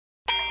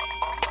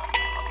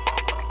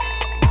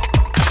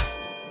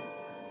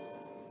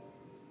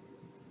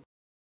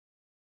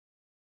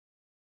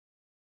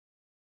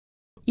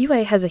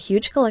UA has a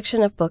huge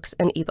collection of books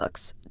and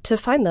ebooks. To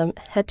find them,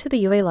 head to the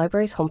UA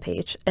Libraries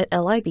homepage at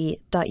lib.ua.edu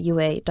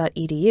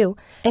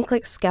and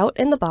click Scout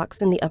in the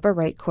box in the upper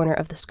right corner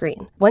of the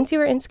screen. Once you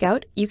are in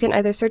Scout, you can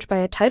either search by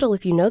a title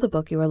if you know the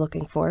book you are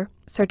looking for,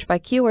 search by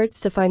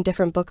keywords to find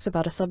different books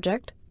about a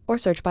subject, or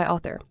search by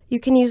author. You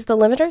can use the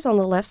limiters on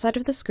the left side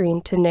of the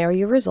screen to narrow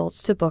your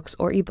results to books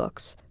or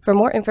ebooks. For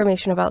more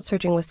information about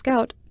searching with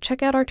Scout,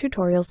 check out our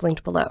tutorials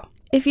linked below.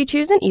 If you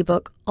choose an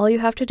ebook, all you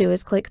have to do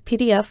is click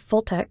PDF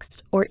full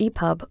text or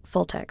EPUB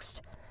full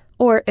text.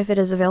 Or if it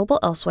is available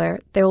elsewhere,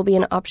 there will be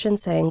an option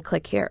saying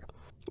click here.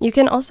 You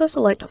can also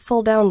select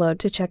full download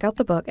to check out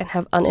the book and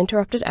have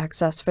uninterrupted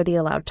access for the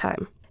allowed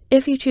time.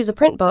 If you choose a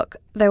print book,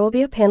 there will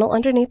be a panel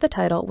underneath the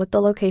title with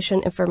the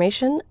location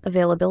information,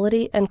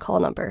 availability, and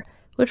call number,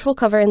 which we'll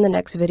cover in the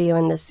next video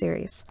in this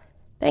series.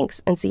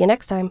 Thanks, and see you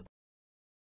next time!